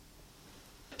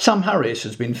Sam Harris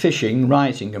has been fishing,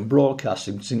 writing and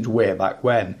broadcasting since way back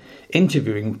when,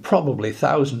 interviewing probably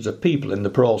thousands of people in the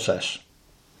process.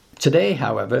 Today,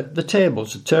 however, the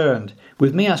tables are turned,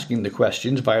 with me asking the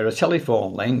questions via a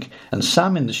telephone link and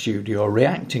Sam in the studio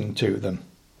reacting to them.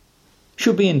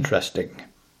 Should be interesting.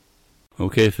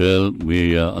 OK, Phil,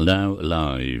 we are now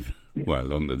live.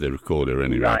 Well, on the recorder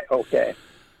anyway. Right, OK.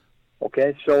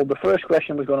 OK, so the first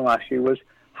question I was going to ask you was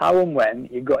how and when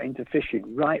you got into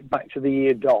fishing, right back to the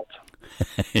year dot.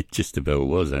 It just about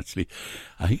was, actually.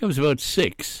 I think I was about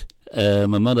 6. My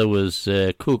mother was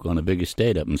cook on a big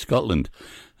estate up in Scotland.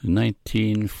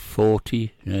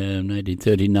 1940,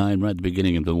 1939, right at the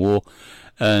beginning of the war.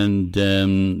 And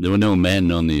there were no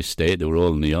men on the estate. They were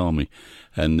all in the army.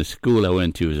 And the school I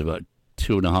went to was about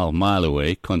 2.5 miles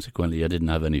away. Consequently, I didn't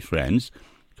have any friends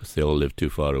because they all lived too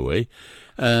far away.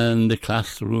 And the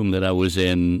classroom that I was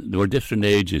in, there were different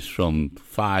ages from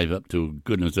 5 up to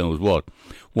goodness knows what.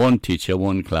 One teacher,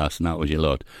 one class, and that was your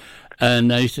lot.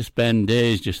 And I used to spend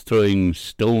days just throwing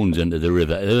stones into the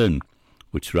River Erne,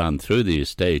 which ran through the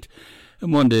estate.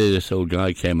 And one day this old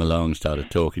guy came along, started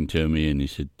talking to me, and he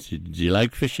said, "Do you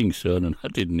like fishing, son?" And I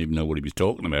didn't even know what he was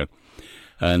talking about.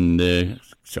 And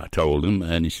so I told him,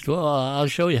 and he said, "Well, I'll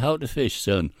show you how to fish,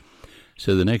 son."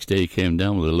 So the next day he came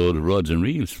down with a load of rods and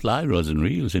reels, fly rods and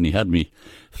reels, and he had me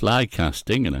fly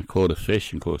casting, and I caught a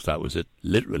fish, and of course that was it.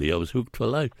 Literally, I was hooked for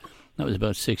life. That was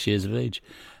about 6 years of age,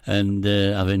 and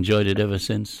I've enjoyed it ever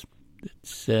since.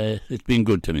 It's been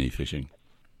good to me, fishing.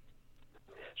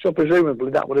 So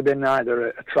presumably that would have been either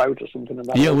a trout or something like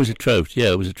that. Yeah, it was a trout.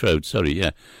 Yeah, it was a trout. Sorry,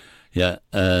 yeah. Yeah,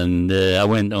 and I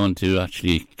went on to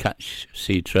actually catch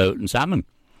sea trout and salmon.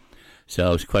 So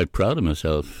I was quite proud of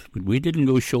myself. But we didn't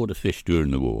go short of fish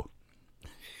during the war.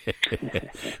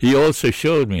 He also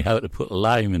showed me how to put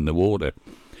lime in the water.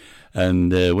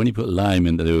 And when you put lime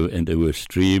into a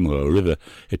stream or a river,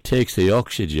 it takes the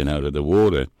oxygen out of the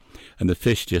water. And the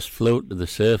fish just float to the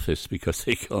surface because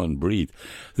they can't breathe.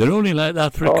 They're only like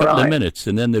that for a couple of minutes,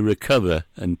 and then they recover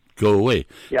and go away.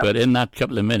 Yep. But in that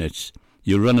couple of minutes,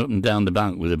 you run up and down the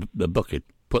bank with a bucket,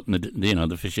 putting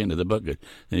the fish into the bucket.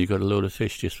 Then you've got a load of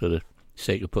fish just for the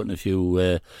sake of putting a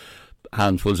few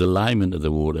handfuls of lime into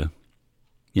the water.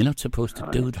 You're not supposed to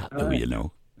do that, though, you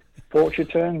know. Poach your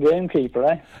turn, gamekeeper,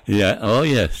 eh? Yeah, oh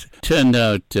yes. Turned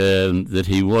out that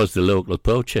he was the local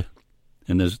poacher.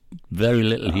 And there's very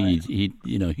little he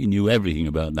knew everything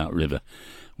about that river,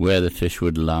 where the fish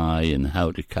would lie and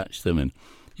how to catch them, and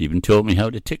even taught me how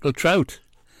to tickle trout,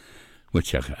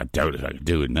 which I doubt if I could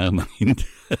do it now, mind.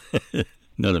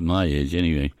 Not at my age,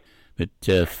 anyway. But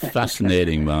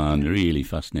fascinating man, really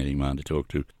fascinating man to talk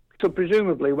to. So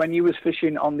presumably when you was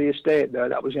fishing on the estate there,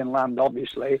 that was inland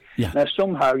obviously, yeah.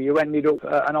 Somehow you ended up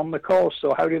and on the coast,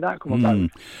 so how did that come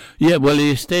about? Yeah, well the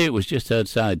estate was just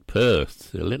outside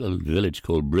Perth, a little village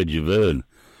called Bridge of Erne.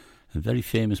 A very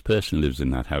famous person lives in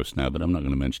that house now, but I'm not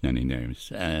going to mention any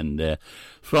names. And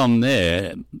from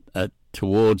there,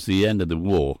 towards the end of the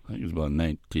war, I think it was about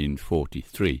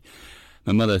 1943,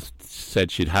 my mother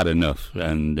said she'd had enough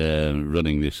and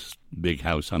running this big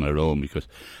house on her own because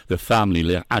the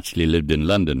family actually lived in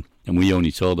London and we only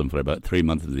saw them for about 3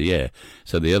 months of the year.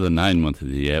 So the other 9 months of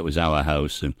the year it was our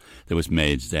house, and there was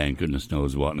maids there and goodness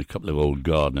knows what, and a couple of old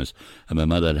gardeners, and my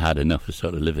mother had had enough of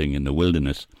sort of living in the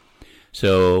wilderness.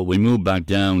 So we moved back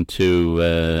down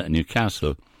to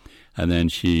Newcastle, and then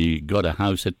she got a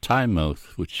house at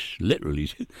Tynemouth, which literally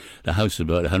the house is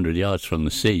about 100 yards from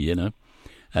the sea, you know.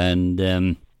 And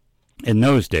in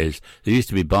those days, there used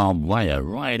to be barbed wire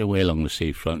right away along the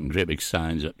seafront and great big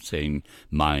signs up saying,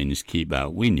 "Mines, keep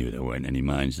out." We knew there weren't any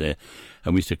mines there.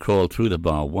 And we used to crawl through the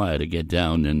barbed wire to get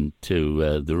down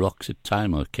into the rocks at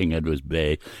Tynemouth, King Edward's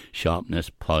Bay, Sharpness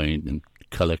Point and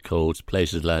Cullercoats,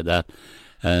 places like that.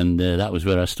 And that was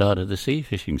where I started the sea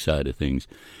fishing side of things.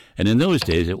 And in those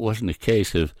days, it wasn't a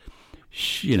case of,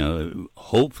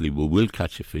 hopefully we will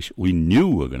catch a fish. We knew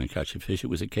we were going to catch a fish. It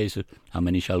was a case of how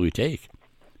many shall we take?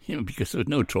 Because there was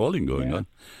no trawling going on.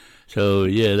 So,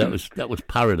 yeah, that was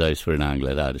paradise for an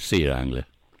angler, a sea angler.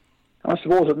 I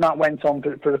suppose that went on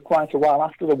for quite a while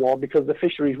after the war because the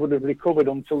fisheries would have recovered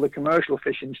until the commercial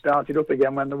fishing started up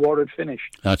again when the war had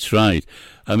finished. That's right.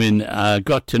 I mean, I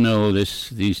got to know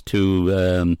these two,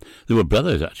 they were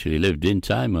brothers actually, lived in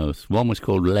Tynemouth. One was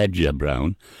called Ledger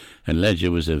Brown, and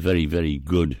Ledger was a very, very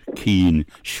good, keen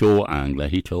shore angler.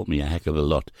 He taught me a heck of a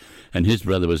lot. And his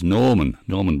brother was Norman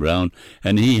Brown,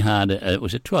 and he had, it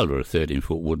was a 12 or a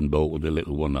 13-foot wooden boat with a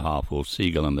little 1.5-foot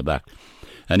seagull on the back.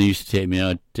 And he used to take me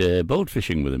out boat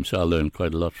fishing with him, so I learned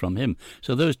quite a lot from him.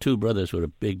 So those two brothers were a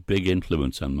big, big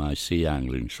influence on my sea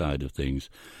angling side of things.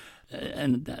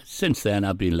 And since then,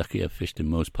 I've been lucky. I've fished in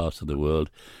most parts of the world.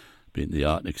 Been to the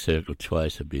Arctic Circle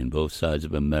twice. I've been both sides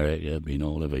of America. I've been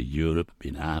all over Europe.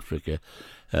 Been Africa.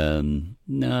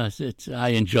 I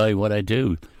enjoy what I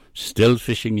do. Still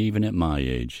fishing even at my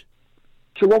age.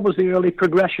 So what was the early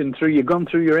progression through? You've gone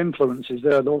through your influences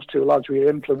there, those two lads were your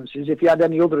influences. If you had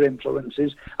any other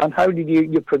influences, and how did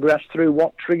you progress through?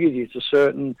 What triggered you to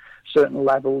certain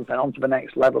levels and on to the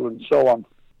next level and so on?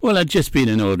 Well, I'd just been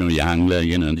an ordinary angler,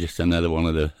 just another one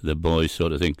of the boys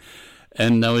sort of thing.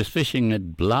 And I was fishing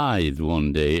at Blythe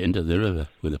one day into the river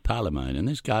with a pal of mine, and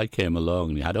this guy came along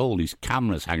and he had all these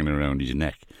cameras hanging around his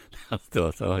neck. I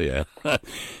thought, oh yeah.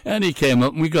 And he came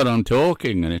up and we got on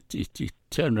talking, and he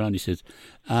turned around and he said,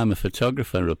 I'm a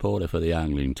photographer and reporter for the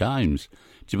Angling Times.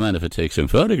 Do you mind if I take some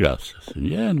photographs? I said,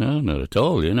 yeah, no, not at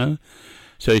all,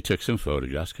 So he took some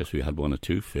photographs because we had one or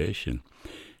two fish, and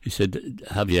he said,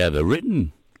 have you ever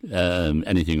written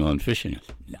anything on fishing? I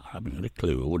said, no, I haven't got a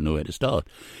clue. I wouldn't know where to start.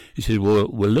 He said, well,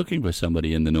 we're looking for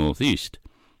somebody in the northeast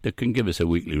that can give us a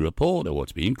weekly report of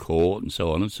what's being caught and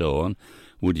so on and so on.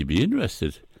 Would you be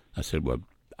interested? I said, well,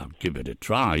 I'll give it a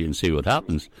try and see what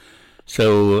happens.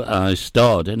 So I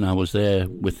started, and I was there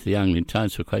with the Angling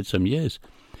Times for quite some years,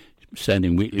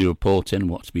 sending weekly reports in,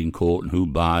 what's being caught and who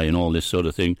by and all this sort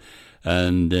of thing.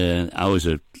 And I was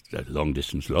a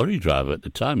long-distance lorry driver at the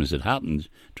time, as it happened,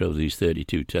 drove these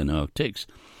 32-ton Arctics.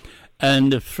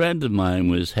 And a friend of mine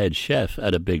was head chef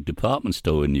at a big department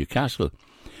store in Newcastle.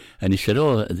 And he said,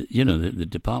 the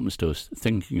department store's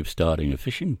thinking of starting a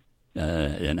fishing,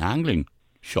 an angling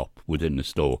shop within the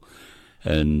store.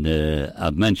 And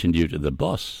I've mentioned you to the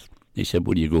boss. He said,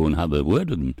 would you go and have a word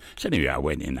with him? So anyway, I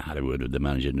went in and had a word with the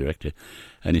managing director.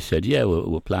 And he said, yeah,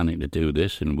 we're planning to do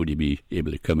this, and would you be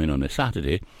able to come in on a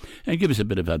Saturday and give us a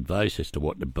bit of advice as to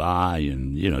what to buy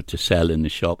and, to sell in the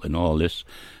shop and all this?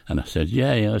 And I said,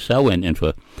 yeah. So I went in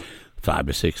for 5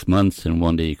 or 6 months, and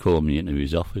one day he called me into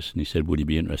his office and he said, would you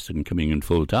be interested in coming in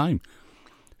full time?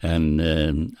 And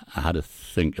I had to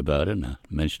think about it, and I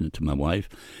mentioned it to my wife,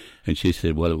 and she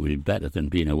said, well, it would be better than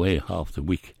being away half the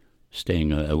week,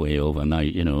 staying away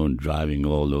overnight, and driving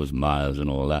all those miles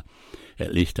and all that.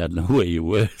 At least I'd know where you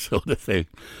were, sort of thing.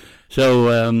 So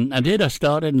I did. I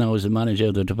started, and I was the manager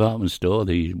of the department store.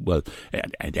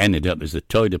 It ended up as the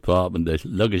toy department, the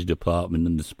luggage department,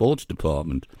 and the sports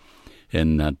department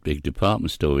in that big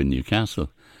department store in Newcastle.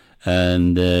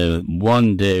 And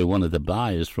one day, one of the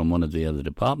buyers from one of the other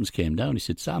departments came down. He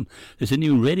said, Sam, there's a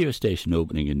new radio station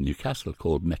opening in Newcastle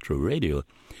called Metro Radio,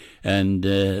 and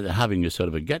they're having a sort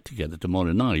of a get-together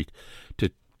tomorrow night to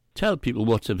tell people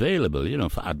what's available,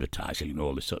 for advertising and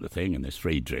all this sort of thing, and there's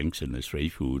free drinks and there's free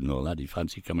food and all that. Do you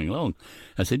fancy coming along?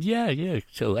 I said, yeah.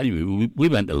 So anyway, we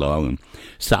went along and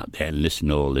sat there and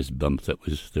listened to all this bump that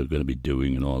they were going to be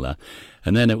doing and all that.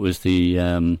 And then it was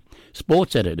the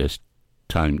sports editor's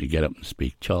time to get up and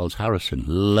speak. Charles Harrison,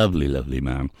 lovely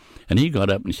man, and he got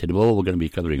up and he said, well, we're going to be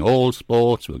covering all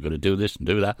sports, we're going to do this and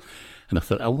do that. And I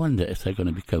thought, I wonder if they're going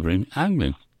to be covering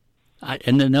angling.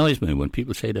 And it annoys me when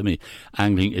people say to me,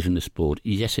 angling isn't a sport.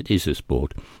 Yes, it is a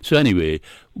sport. So anyway,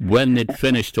 when they'd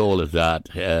finished all of that,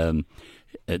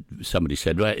 somebody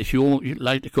said, right, if you'd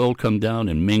like to all come down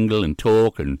and mingle and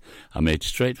talk, and I made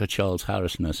straight for Charles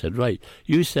Harrison. I said, right,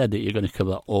 you said that you're going to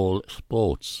cover all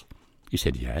sports. He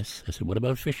said, yes. I said, what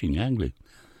about fishing, angling?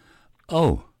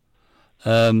 Oh,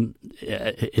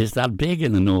 is that big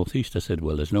in the northeast? I said,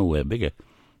 well, there's nowhere bigger.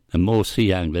 And more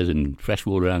sea anglers and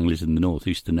freshwater anglers in the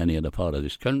northeast than any other part of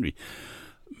this country.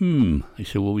 He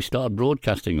said, well, we start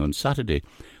broadcasting on Saturday.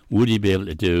 Would you be able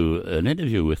to do an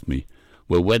interview with me?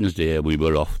 Well, Wednesday we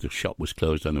were off. The shop was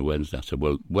closed on a Wednesday. I said,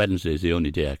 well, Wednesday is the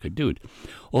only day I could do it.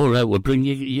 All right, we'll bring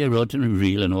you your rod and a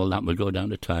reel and all that. We'll go down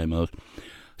to Time Out.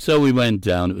 So we went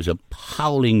down. It was a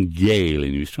howling gale,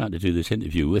 and he was trying to do this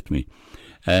interview with me.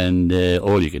 And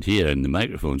all you could hear in the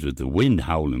microphones was the wind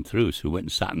howling through. So we went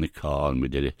and sat in the car, and we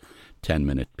did a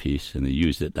 10-minute piece, and they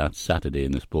used it that Saturday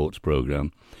in the sports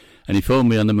programme. And he phoned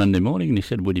me on the Monday morning, and he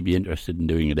said, would you be interested in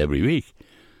doing it every week?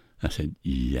 I said,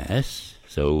 yes.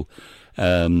 So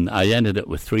I ended up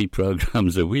with 3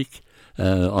 programmes a week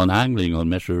on angling on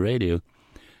Metro Radio.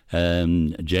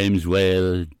 James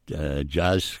Whale,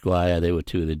 Jazz Squire, they were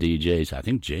 2 of the DJs. I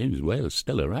think James Whale's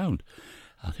still around.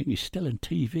 I think he's still in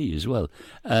TV as well.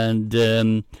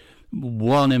 And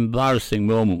one embarrassing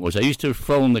moment was I used to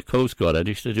phone the Coast Guard. I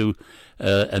used to do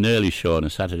an early show on a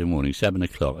Saturday morning, 7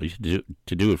 o'clock. I used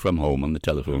to do it from home on the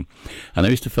telephone. And I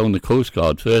used to phone the Coast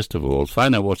Guard first of all,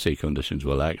 find out what sea conditions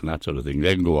were like and that sort of thing.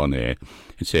 Then go on air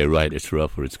and say, right, it's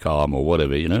rough or it's calm or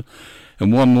whatever,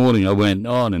 And one morning I went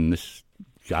on, and this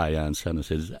guy answered and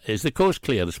says, is the coast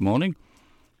clear this morning?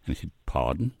 And he said,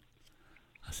 pardon?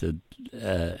 I said,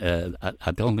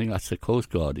 I don't think that's the Coast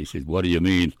Guard. He said, what do you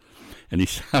mean? And he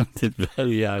sounded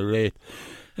very irate.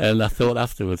 And I thought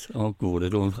afterwards, oh, God,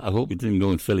 I hope he didn't go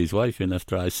and fill his wife in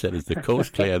after I said it's the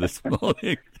Coast Clear this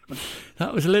morning.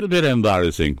 That was a little bit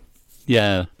embarrassing.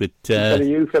 Yeah, but... Instead of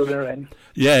you filling her in.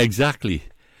 Yeah, exactly.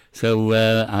 So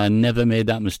I never made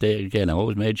that mistake again. I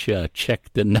always made sure I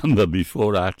checked the number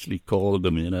before I actually called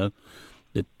them, you know.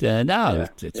 But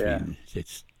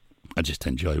it's I just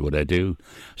enjoy what I do.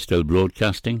 Still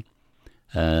broadcasting.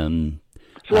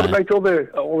 So what about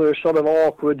other sort of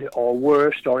awkward or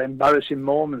worst or embarrassing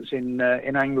moments in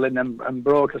angling and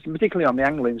broadcasting, particularly on the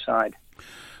angling side?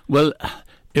 Well,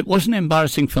 it wasn't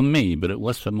embarrassing for me, but it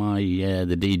was for my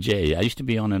the DJ. I used to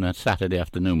be on a Saturday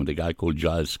afternoon with a guy called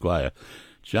Giles Squire.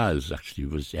 Giles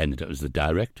actually ended up as the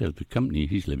director of the company.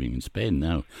 He's living in Spain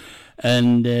now.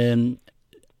 And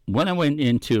when I went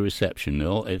into reception,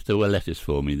 if there were letters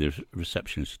for me, the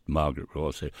receptionist, Margaret, would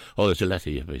all say, oh, there's a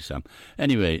letter here for you, Sam.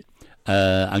 Anyway,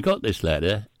 I got this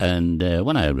letter, and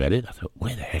when I read it, I thought,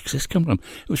 where the heck's this come from?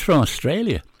 It was from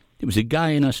Australia. It was a guy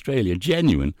in Australia,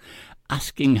 genuine,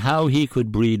 asking how he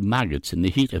could breed maggots in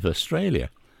the heat of Australia.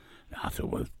 I thought,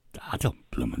 well, I don't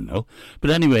blooming know.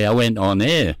 But anyway, I went on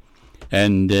air,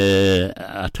 and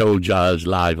I told Giles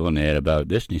live on air about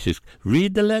this, and he says,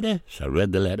 read the letter. So I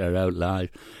read the letter out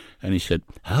live, and he said,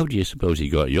 how do you suppose he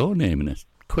got your name in it?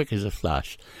 Quick as a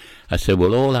flash. I said,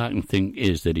 well, all I can think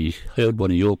is that he heard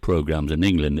one of your programmes in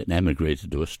England and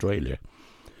emigrated to Australia.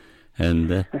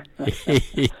 And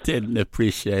he didn't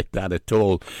appreciate that at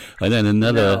all. And then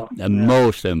another,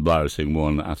 most embarrassing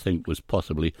one, I think, was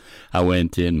possibly, I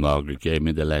went in, Margaret gave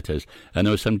me the letters, and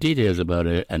there were some details about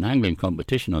an angling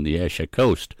competition on the Ayrshire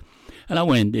coast. And I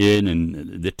went in,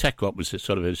 and the tech op was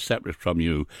sort of separate from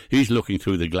you. He's looking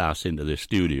through the glass into the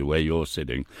studio where you're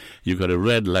sitting. You've got a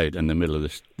red light in the middle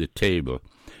of the table,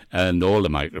 and all the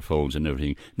microphones and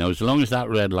everything. Now, as long as that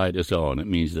red light is on, it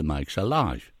means the mic's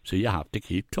alive. So you have to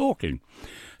keep talking.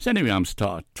 So anyway, I'm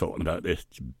starting talking about this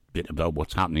bit about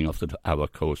what's happening off our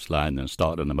coastline and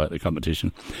starting about the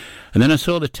competition. And then I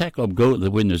saw the tech op go to the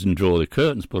windows and draw the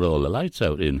curtains, put all the lights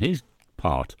out in his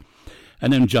part.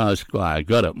 And then Giles Squire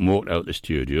got up and walked out the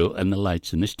studio, and the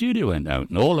lights in the studio went out.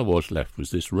 And all that was left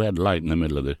was this red light in the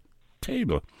middle of the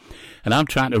table. And I'm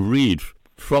trying to read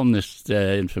from this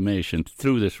information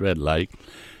through this red light,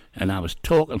 and I was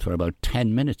talking for about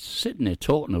 10 minutes, sitting there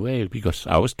talking away, because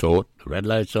I was taught, the red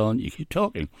light's on, you keep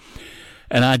talking.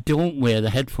 And I don't wear the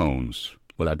headphones.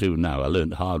 Well, I do now. I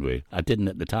learned the hard way. I didn't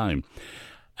at the time.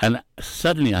 And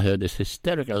suddenly I heard this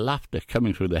hysterical laughter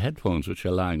coming through the headphones, which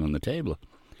are lying on the table.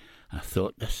 I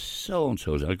thought, there's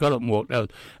so-and-so. I got up and walked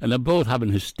out, and they're both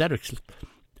having hysterics.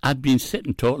 I'd been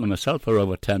sitting talking to myself for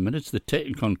over 10 minutes. They'd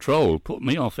taken control, put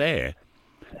me off air,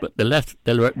 but they left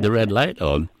the red light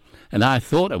on, and I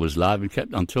thought I was live and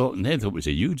kept on talking. They thought it was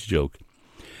a huge joke.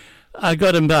 I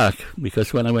got him back,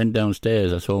 because when I went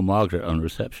downstairs, I saw Margaret on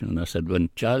reception, and I said, when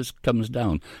Giles comes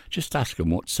down, just ask him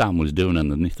what Sam was doing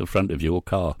underneath the front of your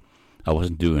car. I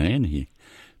wasn't doing anything.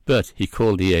 But he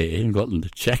called the AA and got them to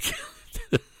check.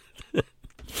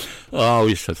 Oh,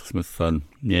 it's such much fun.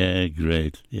 Yeah,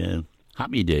 great. Yeah,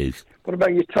 happy days. What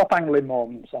about your top angling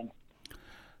moments then?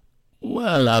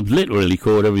 Well, I've literally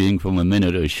caught everything from a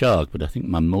minnow to a shark, but I think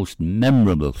my most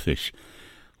memorable fish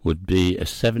would be a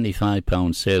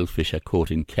 75-pound sailfish I caught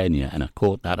in Kenya, and I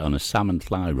caught that on a salmon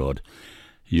fly rod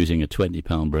using a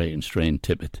 20-pound break and strain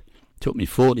tippet. It took me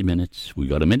 40 minutes. We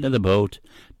got him into the boat,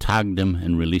 tagged him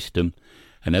and released him,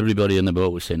 and everybody on the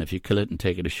boat was saying, if you kill it and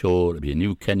take it ashore, it'll be a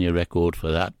new Kenya record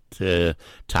for that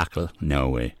tackle. No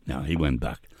way. No, he went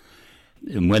back.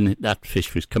 And when that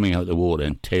fish was coming out of the water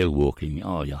and tail walking,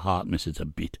 oh, your heart misses a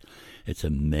beat. It's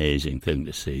an amazing thing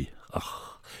to see.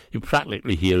 Oh, you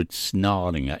practically hear it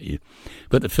snarling at you.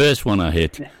 But the first one I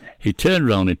hit, he turned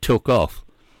around and took off.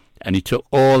 And he took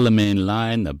all the main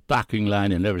line, the backing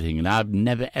line and everything. And I've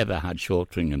never, ever had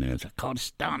short fingernails. I can't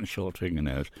stand short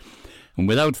fingernails. And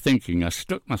without thinking, I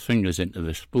stuck my fingers into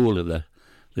the spool of the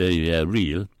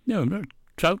reel,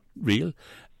 trout reel,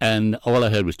 and all I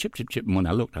heard was chip, chip, chip, and when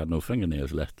I looked, I had no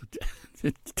fingernails left.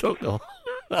 It took all.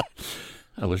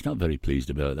 I was not very pleased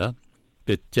about that.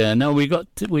 But no, we got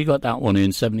that one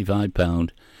in,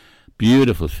 75-pound.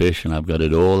 Beautiful fish, and I've got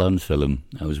it all on film.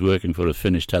 I was working for a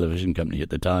Finnish television company at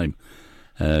the time,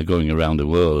 going around the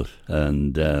world,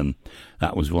 and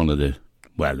that was one of the,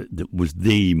 well, it was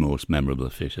the most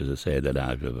memorable fish, as I say, that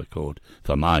I've ever caught,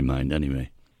 for my mind anyway.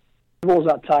 Was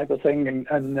that type of thing, and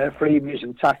freebies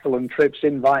and tackle and trips,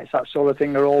 invites, that sort of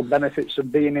thing, are all benefits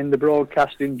of being in the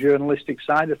broadcasting journalistic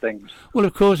side of things. Well,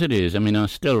 of course it is. I mean, I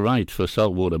still write for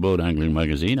Saltwater Boat Angling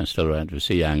Magazine. I still write for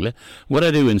Sea Angler. What I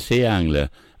do in Sea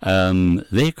Angler,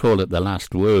 they call it The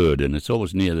Last Word, and it's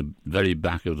always near the very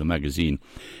back of the magazine.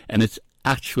 And it's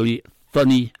actually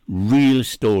funny, real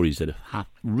stories that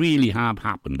really have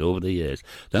happened over the years.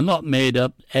 They're not made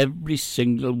up. Every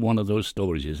single one of those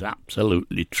stories is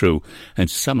absolutely true, and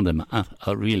some of them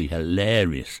are really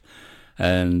hilarious.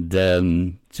 And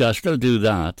so I still do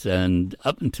that, and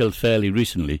up until fairly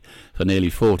recently, for nearly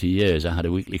 40 years, I had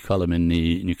a weekly column in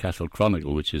the Newcastle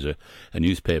Chronicle, which is a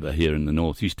newspaper here in the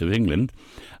northeast of England.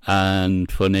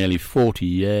 And for nearly 40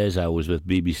 years, I was with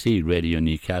BBC Radio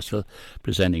Newcastle,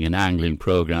 presenting an angling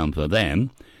programme for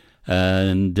them.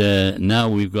 And now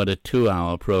we've got a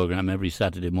 2-hour programme every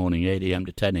Saturday morning, 8 a.m.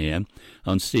 to 10 a.m.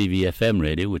 on CVFM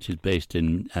Radio, which is based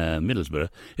in Middlesbrough.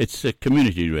 It's a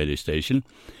community radio station.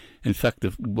 In fact,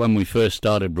 when we first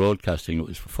started broadcasting, it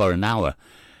was for an hour.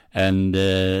 And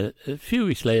a few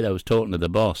weeks later, I was talking to the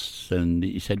boss, and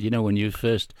he said, when you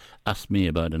first asked me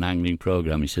about an angling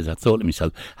programme, he says, I thought to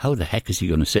myself, how the heck is he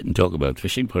going to sit and talk about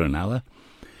fishing for an hour?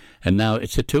 And now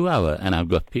it's a 2-hour, and I've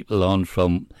got people on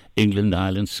from England,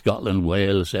 Ireland, Scotland,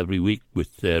 Wales every week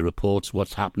with reports,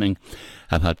 what's happening.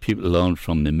 I've had people on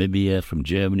from Namibia, from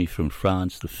Germany, from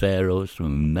France, the Faroes, from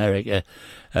America,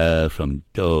 from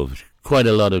quite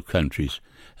a lot of countries,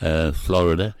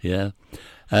 Florida, yeah.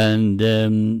 And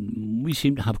we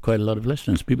seem to have quite a lot of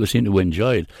listeners. People seem to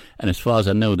enjoy it. And as far as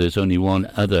I know, there's only one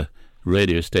other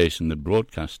radio station that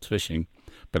broadcasts fishing,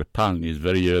 but apparently it's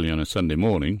very early on a Sunday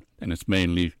morning, and it's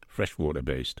mainly freshwater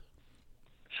based.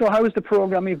 So how has the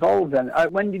programme evolved then?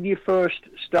 When did you first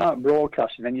start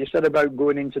broadcasting? And you said about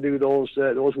going in to do those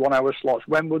 1-hour slots.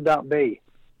 When would that be?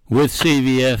 With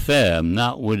CVFM,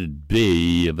 that would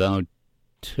be about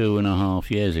 2.5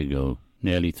 years ago.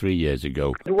 Nearly 3 years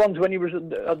ago. The ones when you was at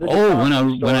the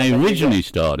when I originally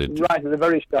started. Right, at the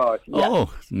very start. Yeah.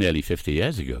 Oh, nearly 50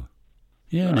 years ago.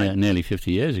 Yeah, right. Nearly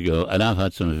 50 years ago. And I've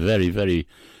had some very, very,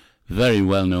 very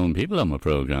well-known people on my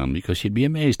programme, because you'd be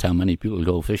amazed how many people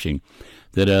go fishing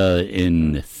that are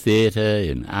in theatre,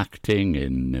 in acting,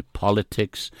 in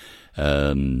politics,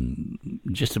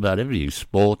 just about everything,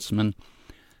 sportsmen.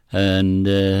 And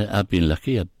I've been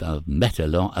lucky. I've met a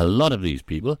lot of these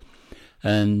people.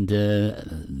 And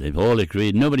they've all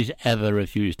agreed. Nobody's ever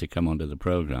refused to come onto the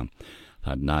programme. I've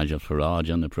had Nigel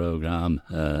Farage on the programme.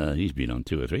 He's been on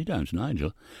 2 or 3 times,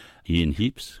 Nigel. Ian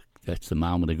Heaps, that's the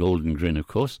man with the golden grin, of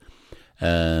course.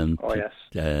 Yes.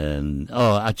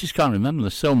 I just can't remember.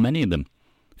 There's so many of them.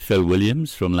 Phil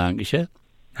Williams from Lancashire,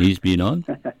 he's been on.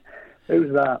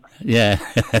 Who's that? Yeah.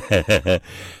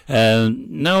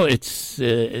 No, it's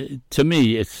to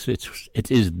me,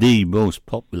 it is the most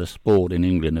popular sport in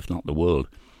England, if not the world,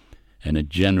 and it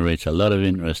generates a lot of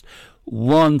interest.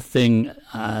 One thing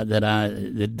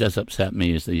that does upset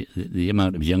me is the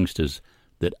amount of youngsters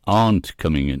that aren't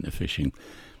coming into fishing.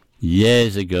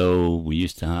 Years ago, we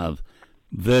used to have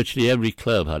virtually every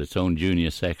club had its own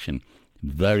junior section.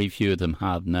 Very few of them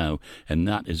have now, and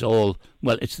that is all.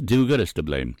 Well, it's the do-gooders to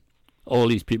blame. All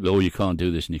these people, you can't do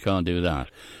this and you can't do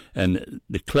that. And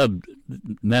the club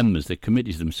members, the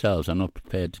committees themselves, are not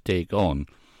prepared to take on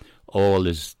all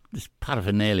this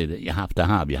paraphernalia that you have to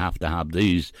have. You have to have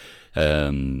these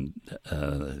things,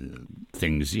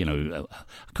 I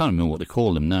can't remember what they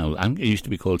call them now. It used to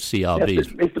be called CRBs. Yes,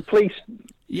 it's the police.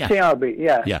 Yeah. CRB,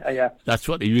 yeah. That's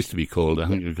what they used to be called. I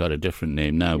think they've got a different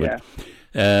name now. But,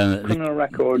 criminal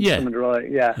record. Yeah.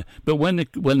 Yeah. But when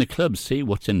the clubs see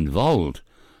what's involved,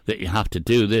 that you have to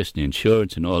do this, and the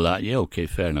insurance and all that, yeah, okay,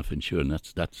 fair enough,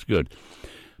 insurance, that's good.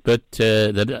 But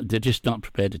they're just not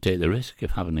prepared to take the risk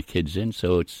of having the kids in,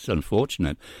 so it's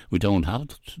unfortunate. We don't have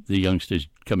the youngsters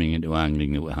coming into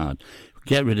angling that we had.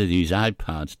 Get rid of these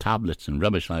iPads, tablets and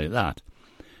rubbish like that.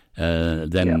 Get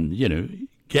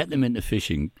them into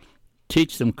fishing,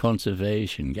 teach them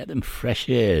conservation, get them fresh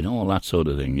air and all that sort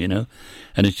of thing, And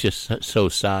it's just so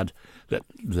sad that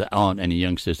there aren't any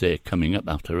youngsters there coming up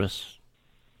after us.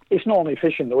 It's not only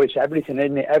fishing, though, it's everything,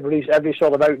 isn't it? Every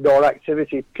sort of outdoor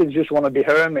activity. Kids just want to be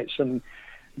hermits and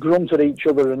grunt at each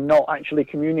other and not actually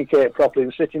communicate properly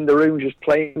and sit in the room just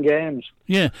playing games.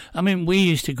 Yeah, I mean, we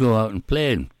used to go out and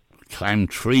play and climb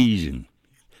trees and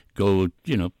go,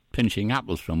 pinching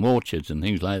apples from orchards and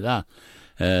things like that.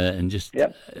 And just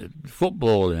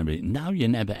football and everything. Now you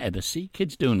never, ever see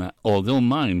kids doing that. Although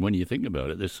mine, when you think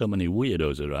about it, there's so many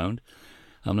weirdos around.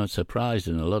 I'm not surprised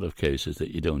in a lot of cases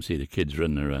that you don't see the kids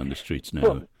running around the streets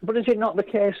now. But is it not the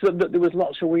case that there was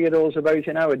lots of weirdos about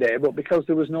in our day, but because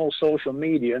there was no social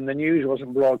media and the news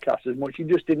wasn't broadcast as much, you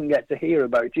just didn't get to hear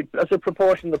about it? As a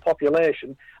proportion of the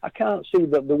population, I can't see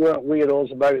that there weren't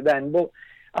weirdos about then, but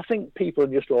I think people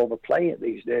just overplay it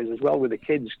these days as well, with the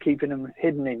kids, keeping them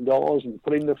hidden indoors and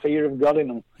putting the fear of God in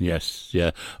them. Yes,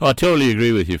 yeah. Oh, I totally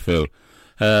agree with you, Phil.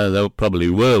 There probably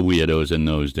were weirdos in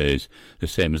those days, the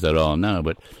same as there are now,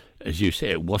 but as you say,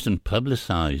 it wasn't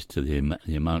publicised to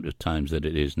the amount of times that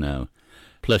it is now.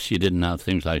 Plus, you didn't have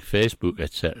things like Facebook,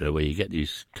 etc., where you get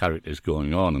these characters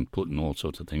going on and putting all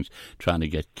sorts of things, trying to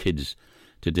get kids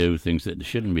to do things that they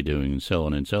shouldn't be doing, and so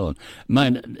on and so on.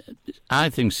 I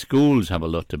think schools have a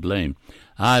lot to blame.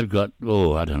 I've got,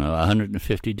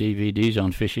 150 DVDs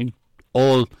on fishing,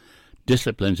 all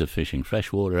disciplines of fishing,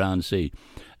 freshwater and sea.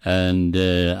 And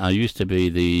I used to be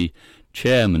the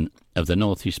chairman of the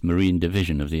North East Marine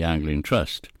Division of the Angling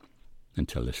Trust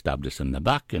until they stabbed us in the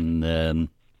back, and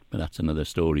but that's another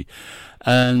story.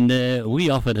 And we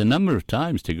offered a number of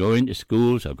times to go into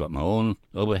schools. I've got my own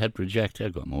overhead projector,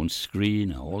 I've got my own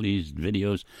screen, all these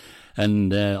videos,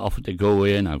 and offered to go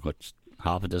in. I've got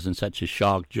half a dozen sets of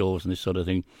shark jaws and this sort of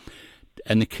thing.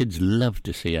 And the kids loved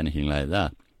to see anything like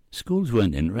that. Schools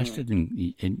weren't interested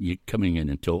in you coming in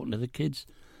and talking to the kids.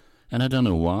 And I don't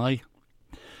know why.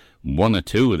 One or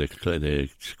two of the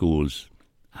schools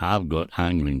have got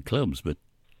angling clubs, but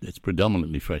it's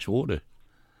predominantly freshwater.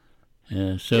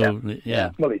 Yeah.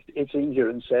 Well, it's easier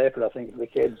and safer, I think, for the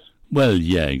kids. Well,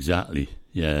 yeah, exactly.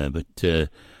 Yeah, but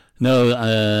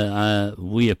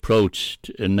we approached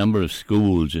a number of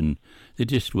schools and they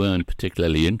just weren't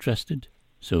particularly interested.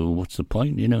 So what's the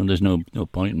point? There's no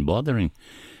point in bothering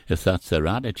if that's their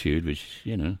attitude, which,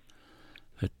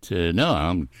 But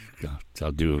I'll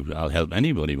help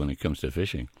anybody when it comes to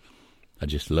fishing. I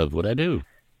just love what I do.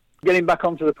 Getting back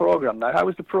onto the programme now, how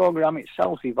has the programme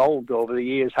itself evolved over the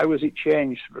years? How has it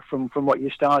changed from what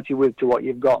you started with to what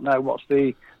you've got now? What's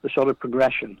the sort of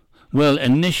progression? Well,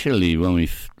 initially when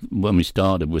we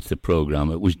started with the programme,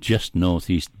 it was just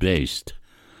northeast based,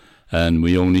 and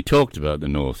we only talked about the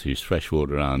northeast,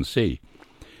 freshwater and sea.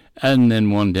 And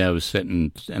then one day I was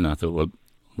sitting and I thought, well,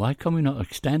 why can we not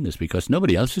extend this? Because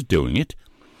nobody else is doing it.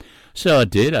 So I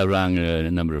did. I rang a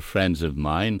number of friends of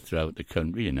mine throughout the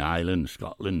country, in Ireland,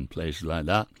 Scotland, places like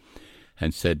that,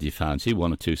 and said, do you fancy?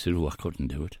 One or two said, I couldn't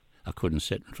do it. I couldn't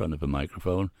sit in front of a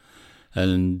microphone.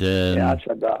 And yeah, I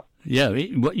said that. Yeah,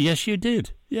 yes, you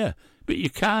did. Yeah, but you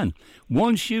can.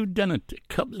 Once you've done it a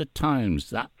couple of times,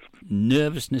 that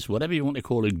nervousness, whatever you want to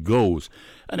call it, goes,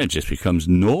 and it just becomes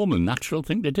normal, natural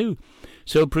thing to do.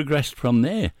 So progressed from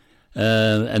there.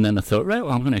 And then I thought, right,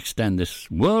 well, I'm going to extend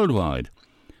this worldwide.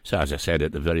 So as I said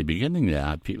at the very beginning, I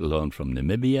had people on from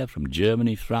Namibia, from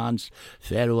Germany, France,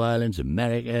 Faroe Islands,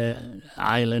 America,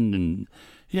 Ireland, and,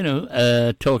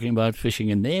 talking about fishing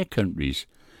in their countries.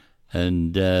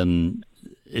 And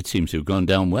it seems to have gone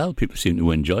down well. People seem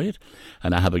to enjoy it.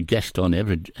 And I have a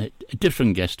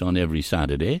different guest on every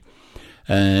Saturday,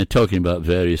 talking about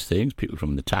various things, people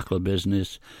from the tackle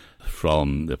business,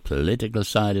 from the political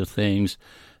side of things,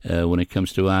 when it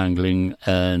comes to angling,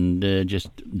 and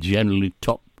just generally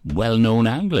top well-known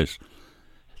anglers.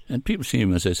 And people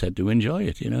seem, as I said, to enjoy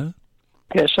it, Yeah,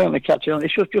 certainly catching on.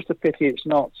 It's just a pity it's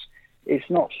not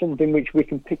something which we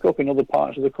can pick up in other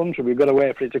parts of the country. We've got to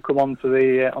wait for it to come onto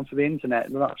the internet,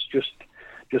 and that's just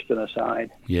an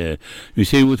aside. Yeah, you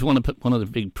see, with one of the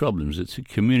big problems, it's a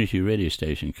community radio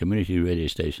station.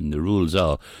 The rules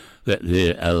are that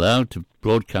they're allowed to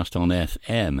broadcast on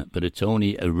FM, but it's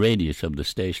only a radius of the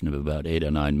station of about 8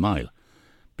 or 9 miles.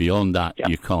 Beyond that,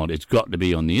 You can't. It's got to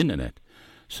be on the internet.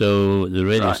 So the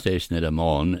radio station that I'm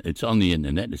on, it's on the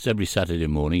internet. It's every Saturday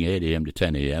morning, 8 a.m. to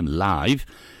 10 a.m. live.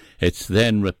 It's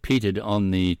then repeated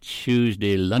on the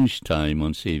Tuesday lunchtime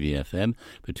on CVFM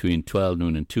between 12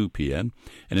 noon and 2 p.m.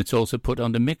 And it's also put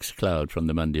on the Mixcloud from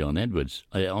the Monday onwards.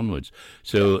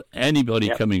 So anybody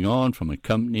coming on from a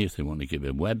company, if they want to give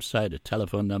a website, a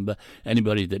telephone number,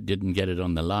 anybody that didn't get it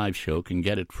on the live show can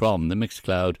get it from the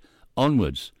Mixcloud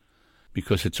onwards,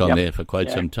 because it's on there for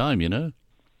quite some time,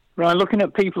 Right, looking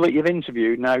at people that you've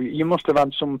interviewed now, you must have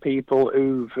had some people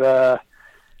who've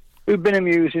been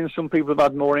amusing. Some people have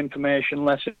had more information,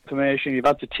 less information. You've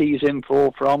had to tease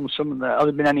info from some. Have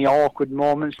there been any awkward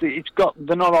moments?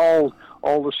 They're not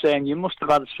all the same. You must have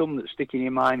had some that stick in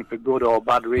your mind for good or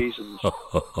bad reasons.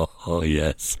 Oh,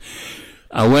 yes.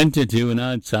 I went to do an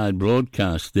outside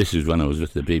broadcast. This is when I was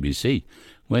with the BBC.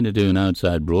 Went to do an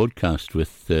outside broadcast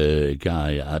with a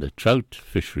guy at a trout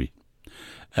fishery.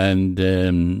 And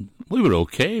we were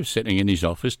okay, sitting in his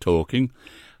office talking.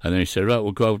 And then he said, right,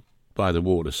 we'll go out by the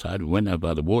waterside. We went out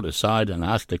by the waterside and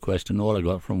asked the question. All I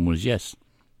got from him was yes,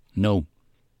 no,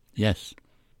 yes,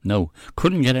 no.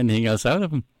 Couldn't get anything else out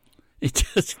of him. He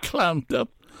just clamped up.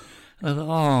 I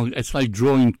thought, it's like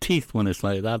drawing teeth when it's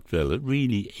like that, Phil. It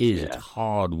really is. Yeah. It's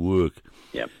hard work.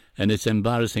 Yep. And it's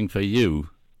embarrassing for you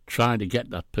trying to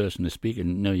get that person to speak,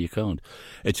 and no, you can't.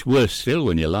 It's worse still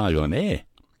when you're live on air.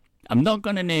 I'm not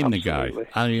going to name Absolutely. the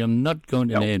guy. I am not going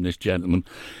to name this gentleman,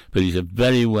 but he's a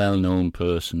very well-known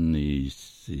person. He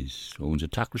owns a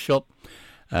tackle shop.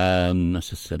 As I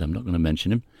said, I'm not going to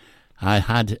mention him. I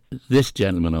had this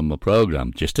gentleman on my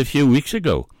programme just a few weeks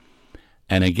ago.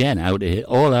 And again, out of here,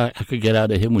 all I could get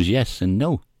out of him was yes and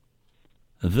no.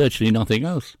 Virtually nothing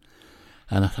else.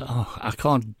 And I thought, I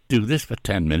can't do this for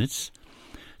 10 minutes.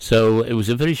 So it was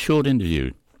a very short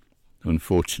interview,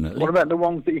 unfortunately. What about the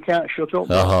ones that you can't shut up?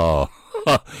 Oh,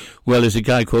 well, there's a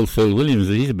guy called Phil Williams.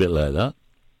 He's a bit like that.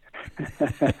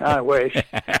 I wish.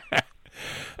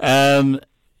 The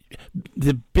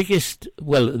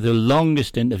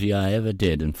longest interview I ever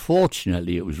did, and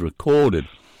fortunately it was recorded.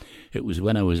 It was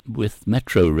when I was with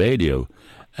Metro Radio,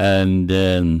 and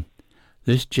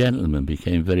this gentleman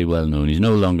became very well known. He's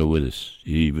no longer with us.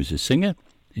 He was a singer.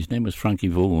 His name was Frankie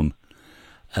Vaughan,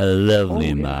 a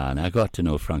lovely man. I got to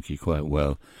know Frankie quite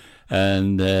well.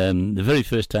 And the very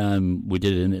first time we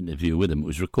did an interview with him, it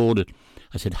was recorded.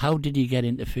 I said, how did he get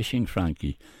into fishing,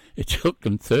 Frankie? It took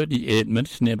him 38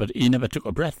 minutes, but he never took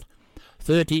a breath.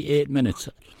 38 minutes.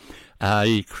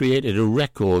 I created a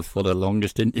record for the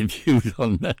longest interviews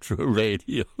on Metro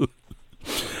Radio.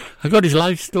 I got his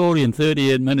life story in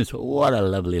 38 minutes. What a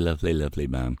lovely, lovely, lovely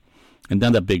man.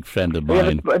 Another big friend of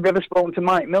mine. Have you ever spoken to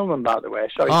Mike Millman, by the way?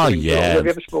 Sorry. Oh, yeah. Have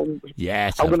you ever spoken?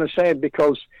 Yes. I'm going to say it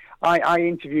because I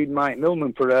interviewed Mike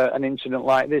Millman for an incident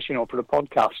like this, for a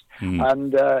podcast.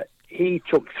 And he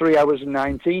took 3 hours and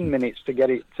 19 minutes to get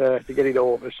it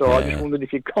over. So I just wondered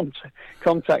if you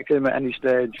contacted him at any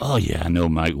stage. Oh yeah, I know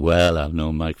Mike well. I've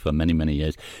known Mike for many, many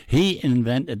years. He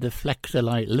invented the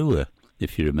Flexolite lure,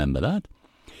 if you remember that.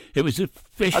 It was a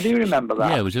fish. I do remember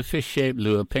that. Yeah, it was a fish-shaped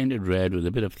lure painted red with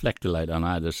a bit of Flexolite on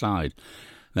either side.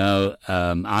 Now,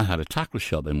 I had a tackle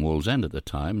shop in Wallsend at the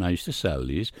time, and I used to sell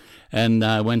these. And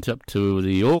I went up to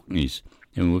the Orkneys,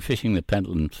 and we were fishing the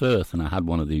Pentland Firth, and I had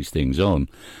one of these things on.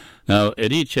 Now,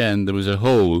 at each end, there was a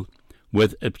hole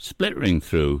with a split ring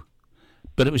through,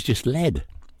 but it was just lead.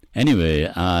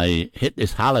 Anyway, I hit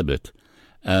this halibut.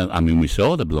 We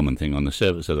saw the blooming thing on the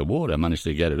surface of the water. I managed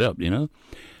to get it up,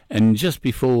 And just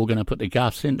before we were going to put the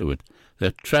gaffs into it,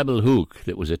 the treble hook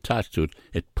that was attached to it,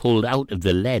 it pulled out of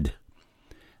the lead.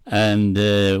 And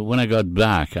when I got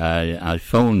back, I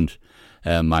phoned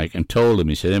Mike and told him.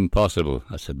 He said, impossible.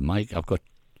 I said, Mike, I've got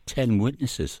 10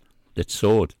 witnesses that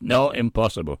saw it. No,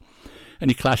 impossible.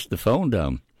 And he clashed the phone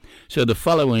down. So the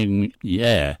following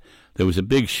year, there was a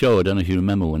big show. I don't know if you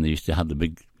remember when they used to have the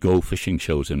big go fishing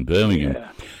shows in Birmingham.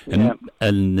 Yeah.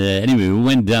 Anyway, we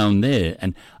went down there,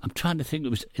 and I'm trying to think, it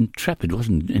was Intrepid,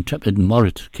 wasn't it? Intrepid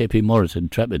Morris, KP Morris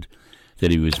Intrepid,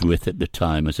 that he was with at the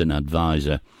time as an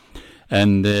advisor.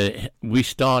 And we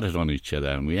started on each other,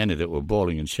 and we ended up with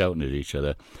bawling and shouting at each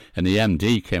other. And the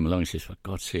MD came along and says, for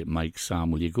God's sake, Mike,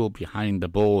 Sam, will you go behind the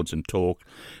boards and talk?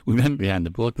 We went behind the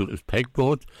board, but it was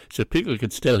pegboard, so people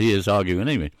could still hear us arguing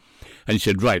anyway. And he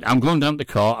said, right, I'm going down to the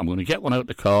car, I'm going to get one out of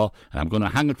the car, and I'm going to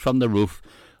hang it from the roof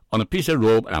on a piece of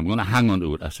rope, and I'm going to hang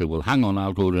onto it. I said, well, hang on,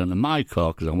 I'll go down to my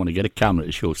car, because I want to get a camera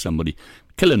to show somebody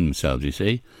killing themselves, you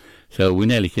see. So we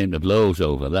nearly came to blows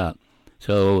over that.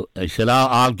 So I said,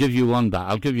 I'll give you one back.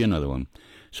 I'll give you another one.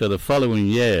 So the following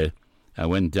year, I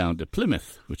went down to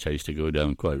Plymouth, which I used to go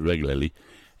down quite regularly,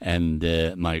 and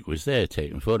Mike was there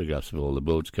taking photographs of all the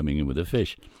boats coming in with the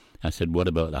fish. I said, what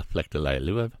about that Flexolite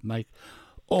lure, Mike?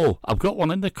 Oh, I've got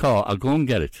one in the car. I'll go and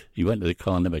get it. He went to the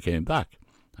car and never came back.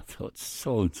 I thought,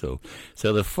 so-and-so.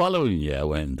 So the following year, I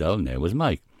went down there was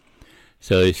Mike.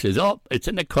 So he says, oh, it's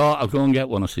in the car. I'll go and get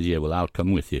one. I said, yeah, well, I'll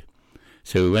come with you.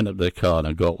 So we went up to the car and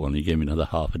I got one. He gave me another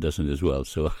half a dozen as well.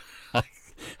 So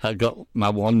I got my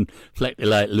one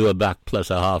Flexolite lure back plus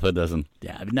a half a dozen.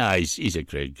 Yeah, nice. He's a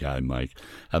great guy, Mike.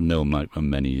 I've known Mike for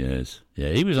many years. Yeah,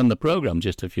 he was on the programme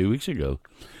just a few weeks ago.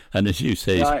 And as you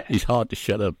say, he's hard to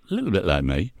shut up. A little bit like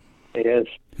me. He is.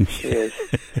 He is.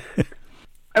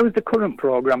 How's the current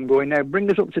programme going now?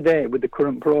 Bring us up to date with the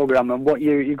current programme and what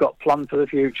you got planned for the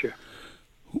future.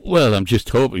 Well, I'm just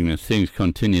hoping that things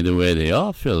continue the way they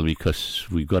are, Phil, because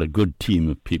we've got a good team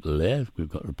of people there. We've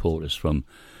got reporters from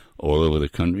all over the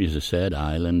country, as I said,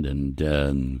 Ireland,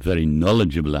 and very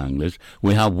knowledgeable anglers.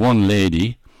 We have one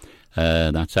lady,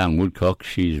 that's Anne Woodcock.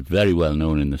 She's very well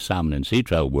known in the salmon and sea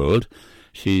trout world,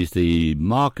 She's the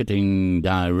marketing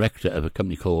director of a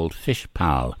company called Fish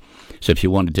Pal. So if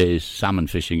you want to do salmon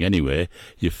fishing anywhere,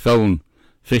 you phone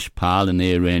Fish Pal and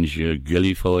they arrange your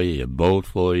gilly for you, your boat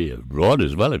for you, your rod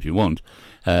as well if you want,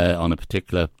 on a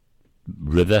particular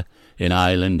river in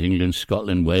Ireland, England,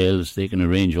 Scotland, Wales. They can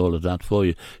arrange all of that for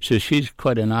you. So she's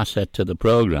quite an asset to the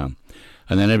programme.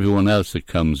 And then everyone else that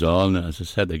comes on, as I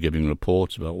said, they're giving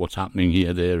reports about what's happening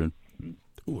here, there, and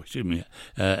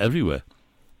everywhere.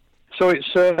 So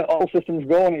it's all systems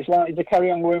going. It's likely to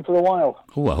carry on going for a while.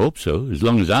 Oh, I hope so, as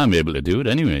long as I'm able to do it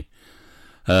anyway.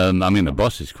 I mean, the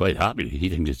boss is quite happy. He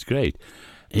thinks it's great.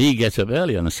 He gets up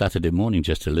early on a Saturday morning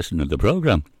just to listen to the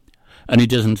programme, and he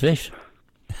doesn't fish.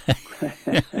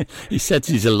 He sets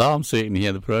his alarm so he can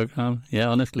hear the programme. Yeah,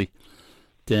 honestly.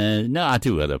 No, I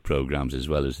do other programmes as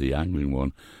well as the angling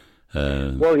one.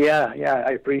 Well, yeah,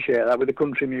 I appreciate that with the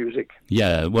country music.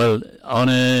 Yeah, well,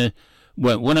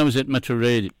 when I was at Metro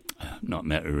Radio, not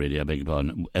Metro Radio, I beg your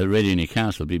pardon, Radio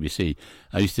Newcastle, BBC,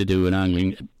 I used to do an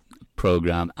angling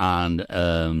programme and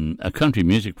a country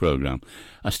music programme.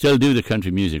 I still do the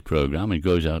country music programme. It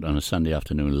goes out on a Sunday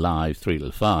afternoon live, 3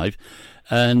 till 5,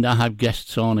 and I have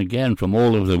guests on again from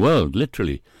all over the world,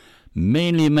 literally.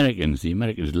 Mainly Americans. The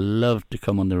Americans love to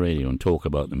come on the radio and talk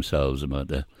about themselves, about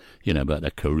their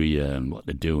career and what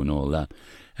they do and all that.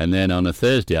 And then on a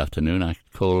Thursday afternoon, I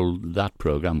call that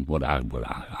programme what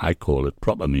I call it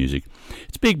proper music.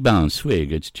 It's big band,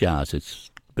 swig, it's jazz, it's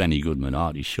Benny Goodman,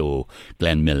 Artie Shaw,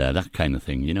 Glenn Miller, that kind of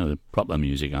thing. The proper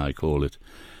music I call it.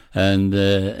 And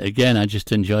again, I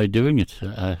just enjoy doing it.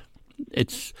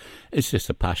 It's just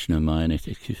a passion of mine.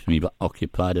 It keeps me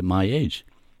occupied at my age.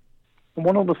 And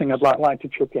one other thing I'd like to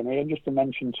chuck in here, just to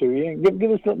mention to you,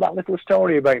 give us that little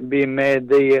story about being made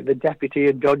the deputy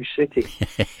of Dodge City.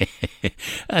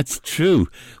 That's true.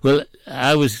 Well,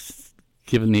 I was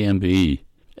given the MBE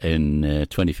in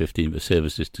 2015 for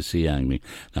services to sea angling.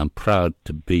 I'm proud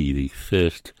to be the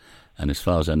first, and as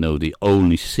far as I know, the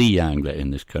only sea angler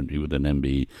in this country with an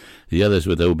MBE. The others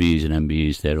with OBEs and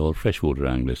MBEs, they're all freshwater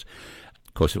anglers.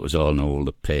 Of course, it was all in all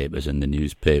the papers and the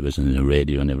newspapers and the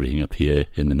radio and everything up here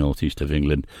in the northeast of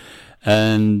England.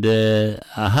 And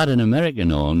I had an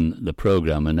American on the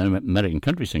programme, an American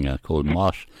country singer called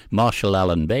Marshall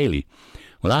Allen Bailey.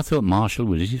 Well, I thought Marshall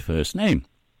was his first name.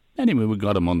 Anyway, we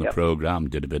got him on the programme,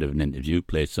 did a bit of an interview,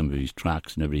 played some of his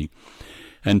tracks and everything.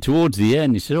 And towards the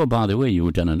end, he said, "Oh, by the way, you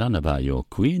were done and done about your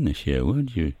Queen this year,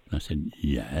 weren't you?" And I said,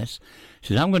 "Yes." He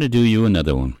said, "I'm going to do you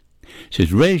another one." He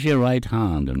says, "Raise your right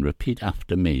hand and repeat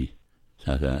after me."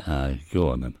 So I thought, go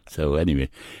on then. So anyway,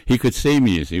 he could see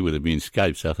me, you see, would have been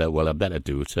Skype, so I thought, well, I better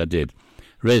do it. So I did.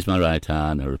 Raised my right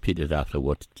hand and repeated after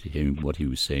what he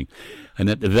was saying. And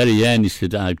at the very end, he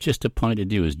said, "I've just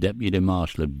appointed you as Deputy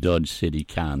Marshal of Dodge City,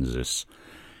 Kansas."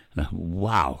 And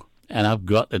wow. And I've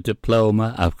got the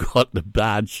diploma, I've got the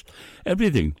badge,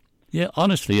 everything. Yeah,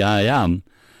 honestly, I am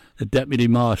the Deputy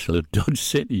Marshal of Dodge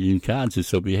City in Kansas,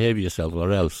 so behave yourself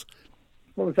or else.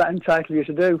 What does that entitle you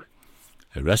to do?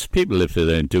 Arrest people if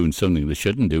they're doing something they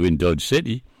shouldn't do in Dodge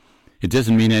City. It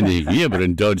doesn't mean anything here, but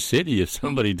in Dodge City, if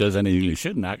somebody does anything they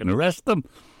shouldn't, I can arrest them.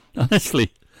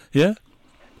 Honestly, yeah.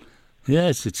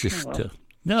 Yes, it's just...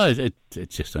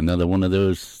 it's just another one of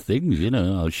those things,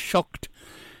 I was shocked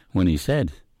when he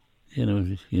said...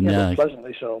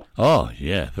 pleasantly so. Oh,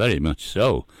 yeah, very much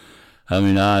so. I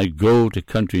mean, I go to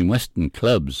country and western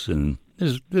clubs, and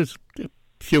there's a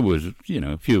few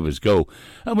of us go,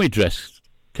 and we dress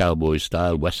cowboy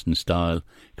style, western style,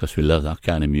 because we love that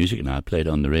kind of music, and I play it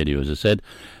on the radio, as I said,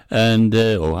 and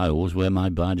I always wear my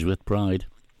badge with pride,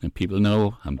 and people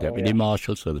know I'm Deputy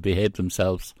Marshal, so they behave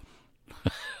themselves.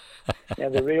 Yeah,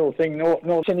 the real thing,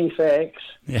 no tinny fakes.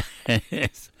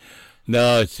 Yes.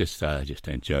 No, it's just I just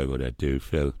enjoy what I do,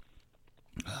 Phil.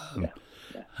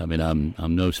 I mean,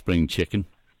 I'm no spring chicken.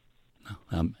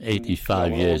 I'm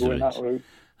 85 years of age.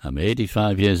 I'm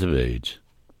 85 years of age.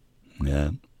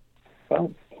 Yeah.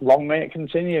 Well, long may it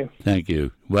continue. Thank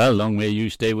you. Well, long may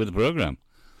you stay with the programme.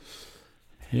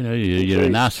 You're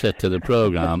an asset to the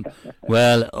programme.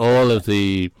 Well, all of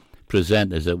the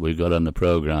presenters that we've got on the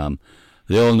programme,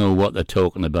 they all know what they're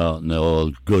talking about, and they're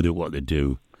all good at what they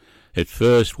do. At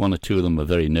first, one or two of them were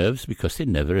very nervous because they'd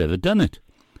never ever done it.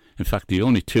 In fact, the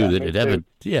only two that had ever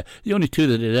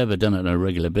done it on a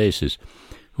regular basis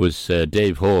was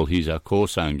Dave Hall. He's our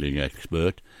coarse angling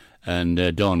expert,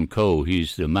 and Don Coe.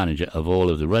 He's the manager of all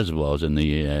of the reservoirs in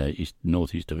the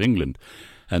northeast of England,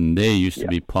 and they used to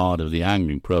be part of the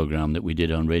angling program that we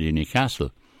did on Radio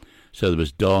Newcastle. So there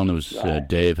was Don, there was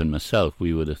Dave, and myself.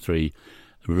 We were the three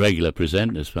regular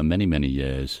presenters for many, many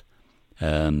years.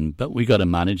 But we got a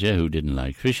manager who didn't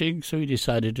like fishing, so he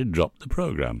decided to drop the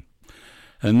program.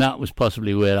 And that was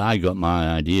possibly where I got my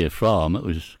idea from. It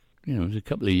was, it was a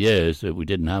couple of years that we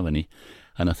didn't have any.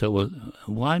 And I thought, well,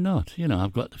 why not?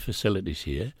 I've got the facilities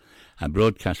here. I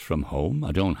broadcast from home.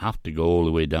 I don't have to go all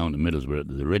the way down to Middlesbrough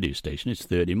to the radio station. It's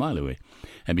 30 miles away.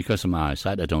 And because of my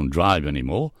eyesight, I don't drive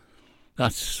anymore.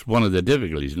 That's one of the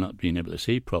difficulties, not being able to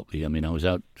see properly. I mean, I was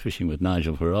out fishing with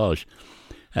Nigel Farage,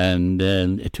 and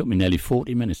it took me nearly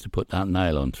 40 minutes to put that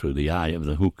nylon through the eye of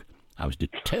the hook. I was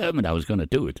determined I was going to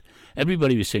do it.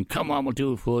 Everybody was saying, come on, we'll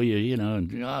do it for you,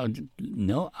 And,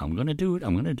 no, I'm going to do it.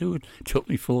 It took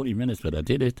me 40 minutes, but I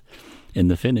did it in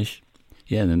the finish.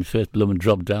 Yeah, and then the first blooming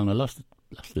drop down, I lost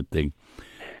the thing.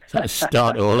 So I had to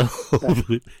start all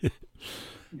over.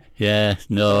 Yeah,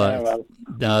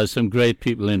 there's some great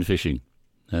people in fishing.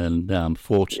 And I'm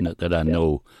fortunate that I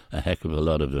know a heck of a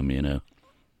lot of them, Yeah,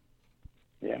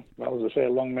 well, as I say,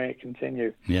 long may it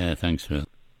continue. Yeah, thanks, Phil.